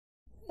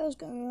What's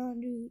going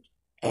on, dude?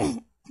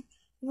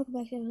 Welcome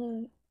back to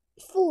episode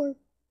 4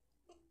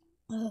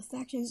 of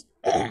Factions.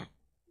 And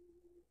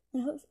I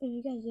hope if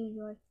you guys did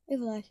enjoy,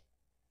 leave a like.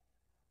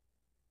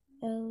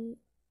 And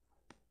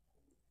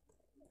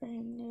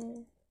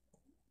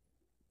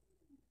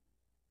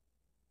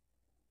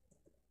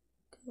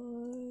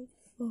good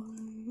for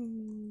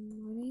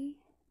money.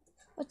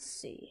 Let's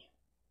see.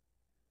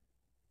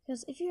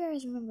 Because if you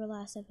guys remember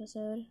last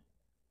episode,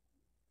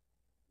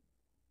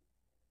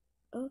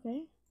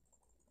 okay.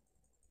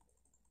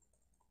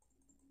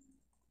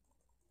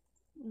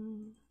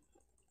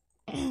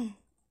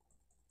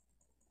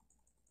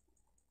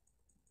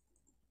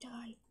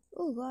 Die.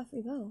 Oh, got a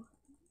free bow.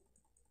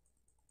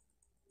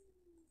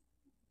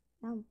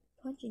 Now I'm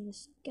punching the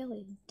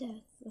skelly to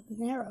death with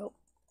an arrow.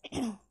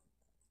 That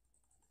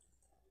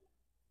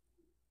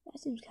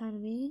seems kind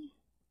of mean.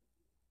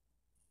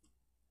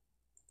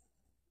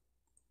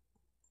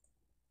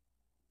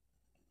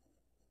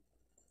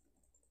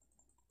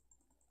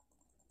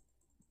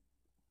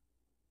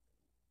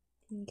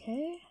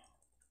 Okay.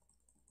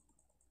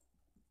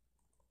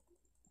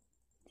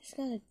 Just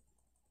gotta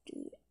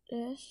do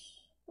this.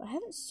 I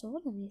haven't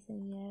sold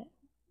anything yet.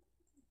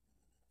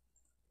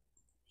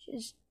 Which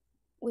is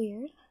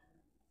weird.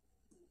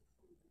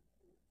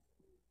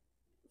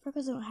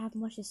 Because I don't have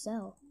much to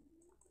sell.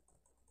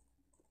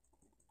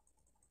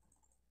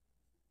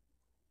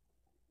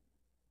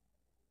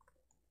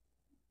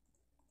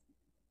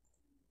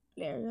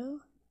 There we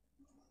go.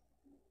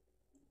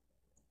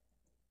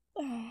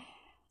 Let's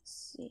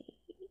see.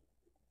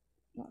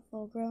 Not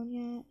full grown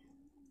yet.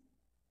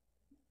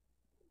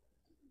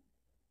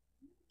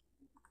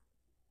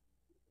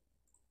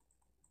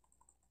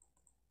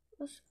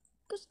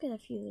 Let's get a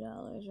few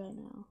dollars right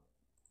now.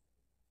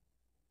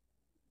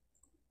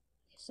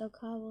 So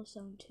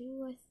cobblestone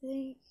 2, I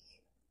think.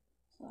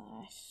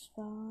 Slash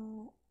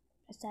spawn.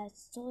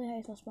 That's totally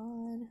how you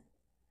spawn.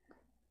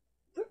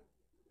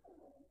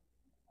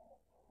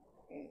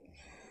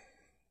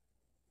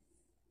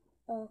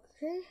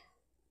 Okay.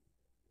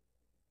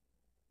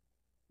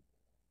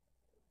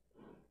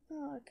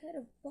 Oh, I could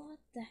have bought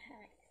the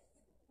hack.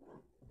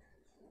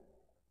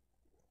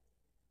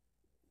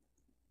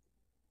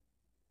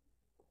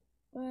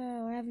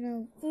 Wow, I have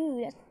no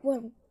food. That's what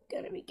I'm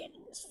gonna be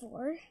getting this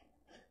for.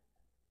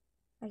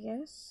 I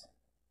guess.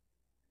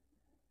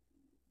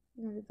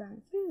 I'm gonna be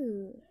buying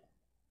food.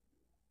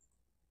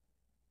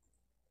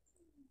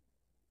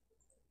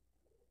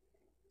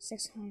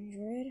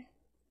 $600.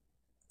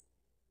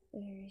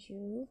 Where's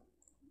you?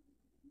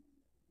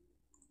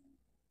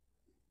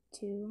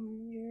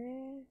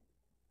 200.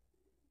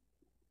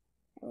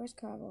 Where's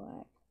Cobble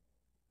at?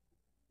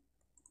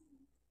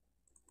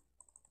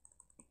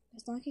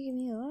 It's not gonna give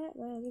me a lot,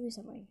 but it'll give me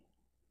something.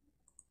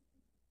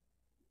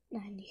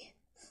 90.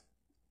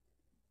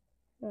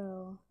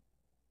 So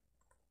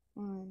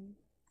 1,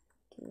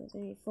 2,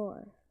 3,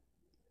 4.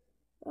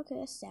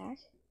 Okay, a stack.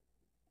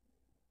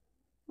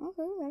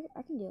 Okay,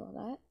 I can deal with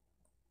that.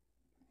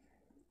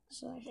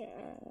 Slash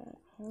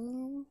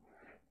home.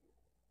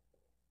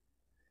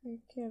 I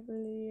can't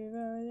believe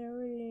how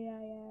lonely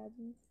I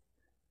am.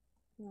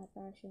 I'm not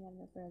actually not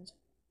my friends.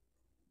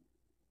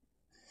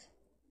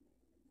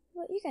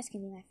 Well, you guys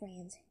can be my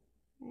friends,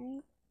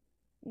 right?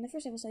 In the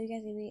first episode, you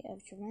guys gave me a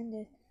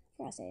tremendous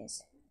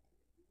process.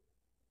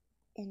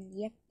 In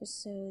the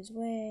episodes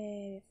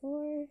way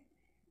before,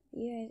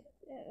 you guys,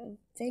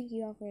 thank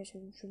you all for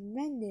some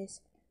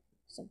tremendous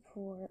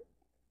support.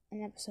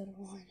 In episode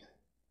 1,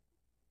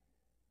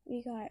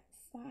 we got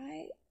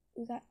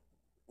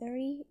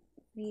 30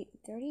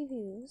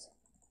 views,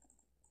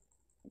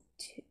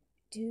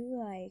 2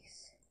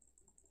 likes,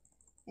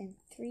 and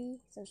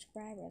 3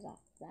 subscribers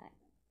off of that.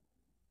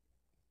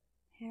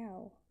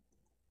 How?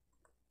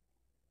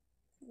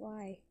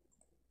 Why?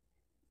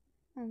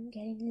 I'm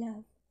getting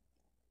love.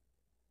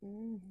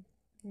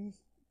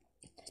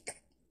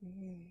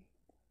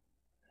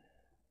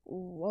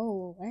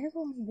 Whoa, we're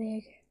going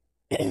big.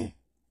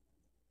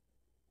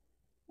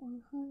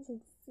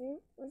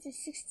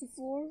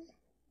 164,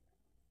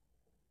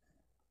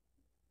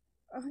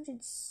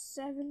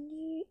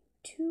 170,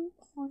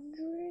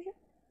 200.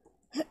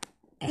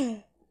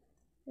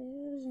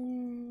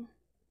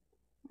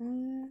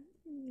 I'm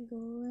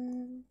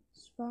going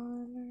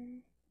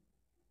spawner.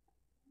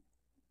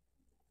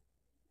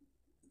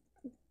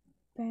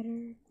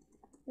 Better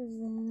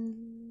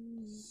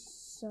than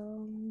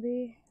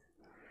zombie.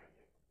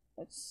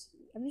 I'm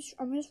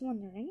just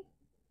wondering.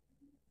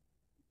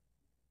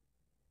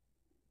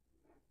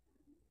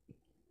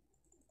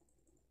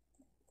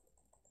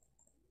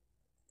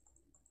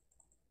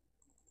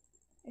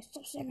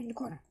 Stop standing in the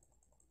corner.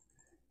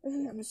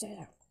 I'm gonna say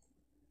that.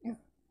 No.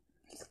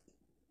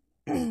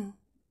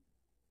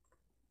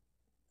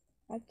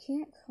 I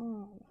can't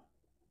come.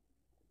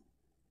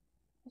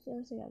 I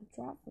seriously got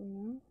dropped from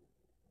now.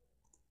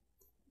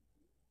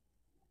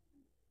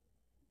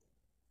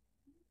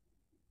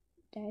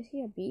 Did I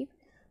see a beep?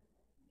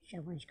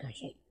 Someone's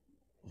got it.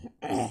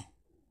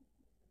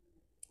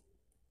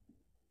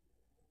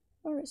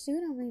 Alright,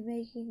 soon I'll be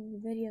making the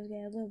videos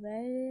get a little bit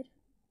edited.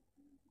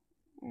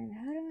 And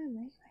how do I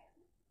make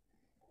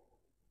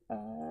my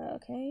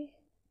okay.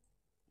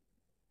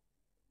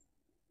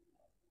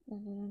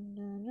 Dun, dun,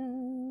 dun,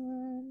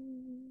 dun,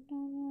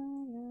 dun,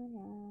 dun,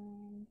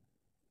 dun.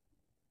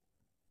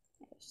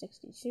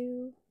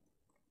 62.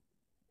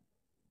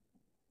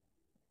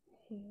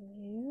 Here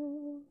we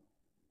go.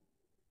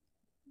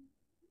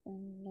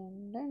 Dun, dun,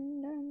 dun,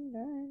 dun,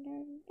 dun,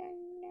 dun, dun,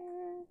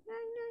 dun,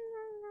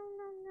 dun,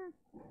 dun, dun.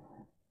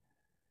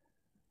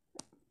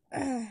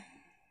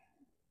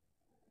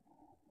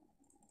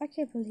 I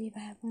can't believe I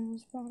have my own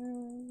spawner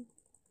room.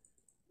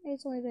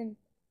 It's only been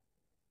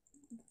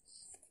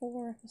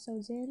 4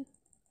 episodes in.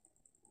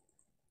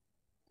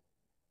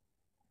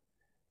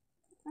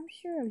 I'm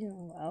sure I'm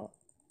doing well.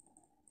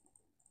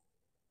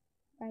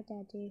 Bye,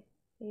 Daddy.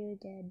 You're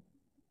dead.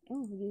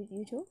 Oh,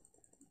 you too?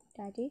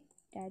 Daddy?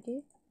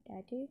 Daddy?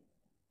 Daddy?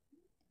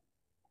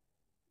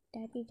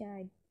 Daddy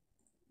died.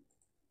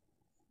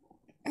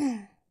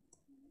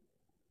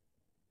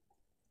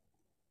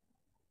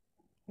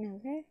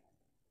 Okay.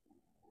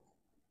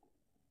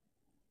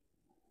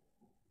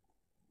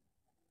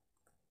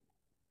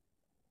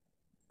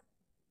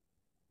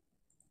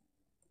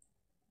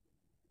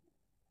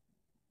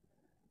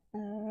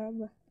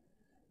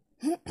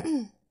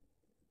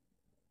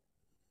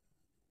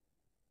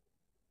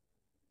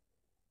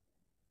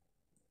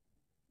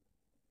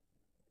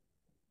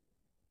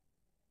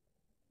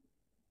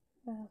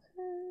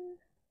 Okay.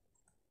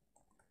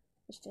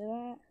 Let's do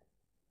that.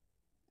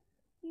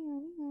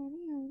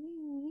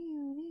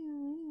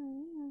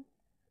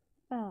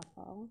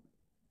 Oh.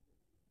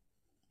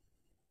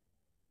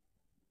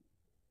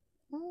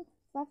 Oh,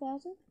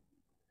 5,000?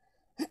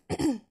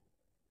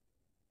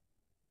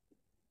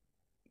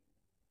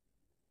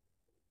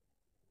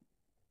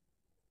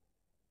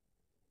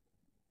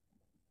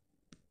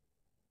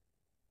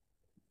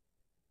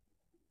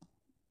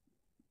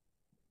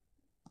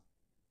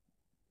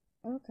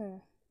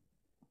 Okay.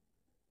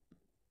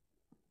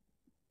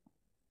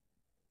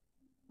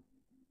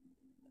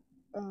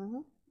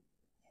 Uh-huh.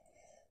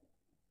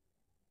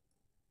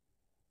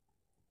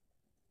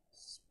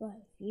 But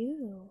if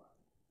you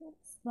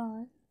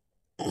spawn,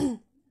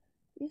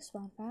 you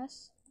spawn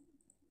fast,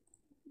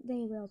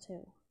 they will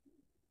too.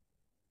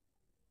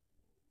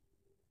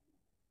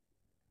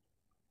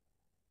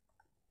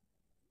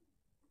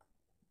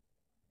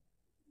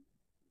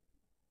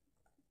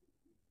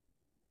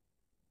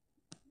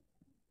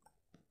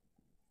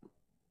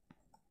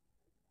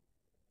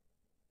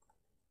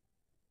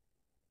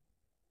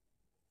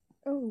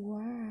 Oh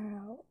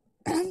wow.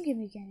 I'm gonna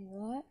be getting a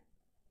lot.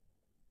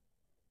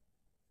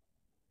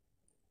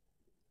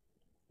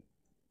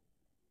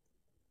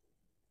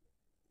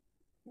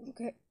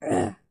 Okay.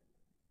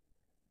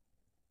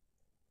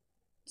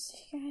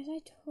 See guys, I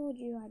told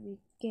you I'd be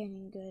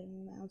getting good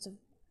amounts of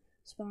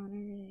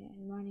spawners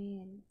and money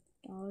and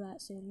all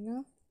that soon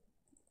enough.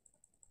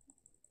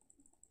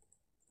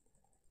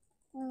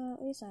 Well,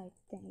 at least I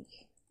think.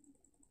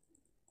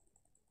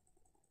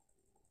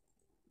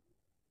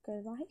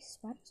 Cause why is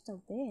spider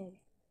so big?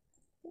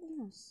 They're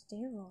on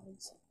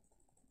steroids.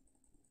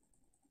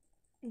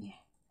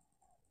 Yeah.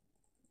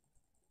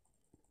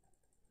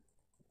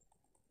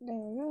 There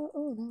we go.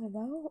 Oh, another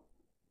boat.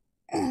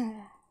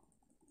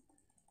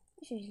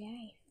 This is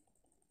life.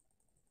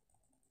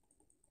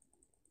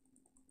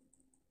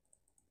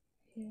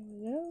 Here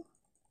we go.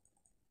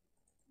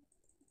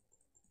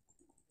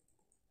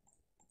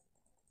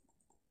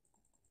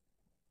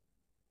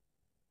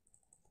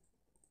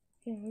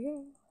 Here we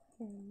go.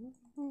 Here we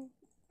go.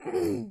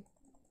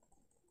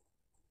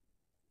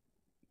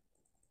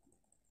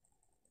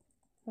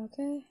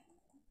 Okay.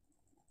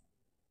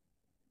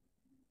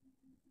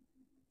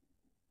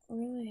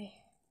 Really?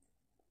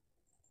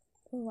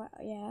 Oh, wow.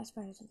 Yeah, that's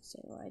better than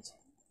steroids.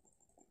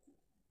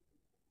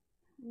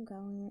 I'm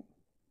going.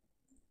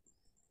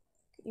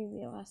 You're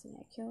realizing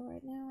that kill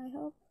right now, I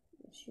hope?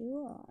 Yes,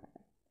 you are.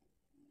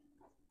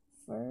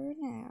 For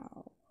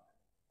now.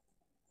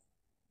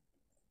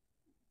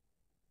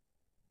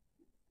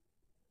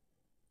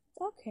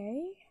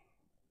 Okay.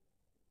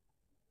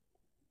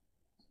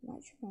 It's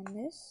not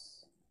tremendous.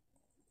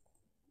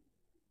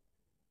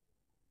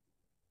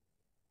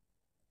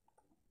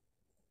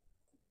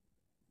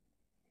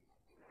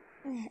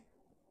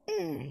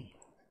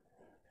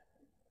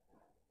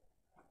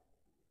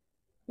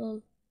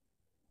 Well,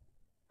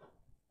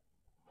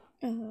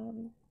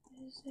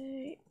 is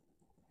a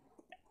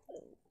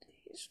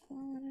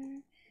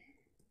spawner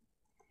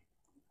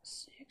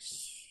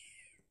 6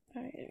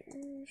 spider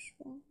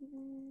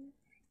spawners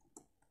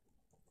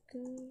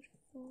good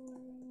for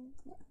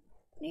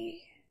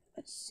me.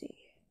 Let's see.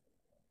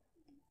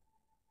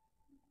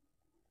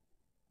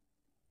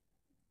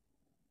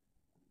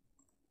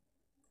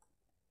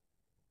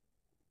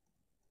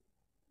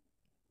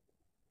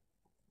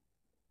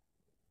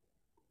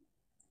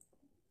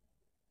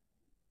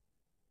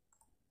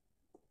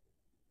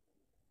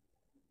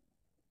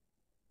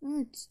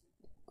 It's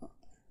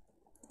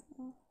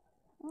okay.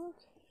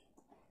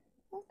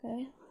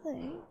 Okay,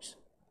 thanks.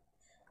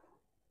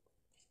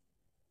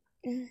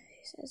 He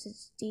says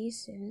it's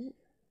decent.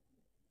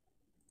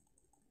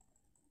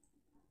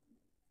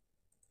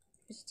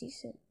 It's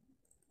decent.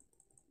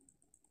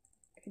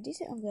 If it's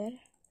decent, I'm good.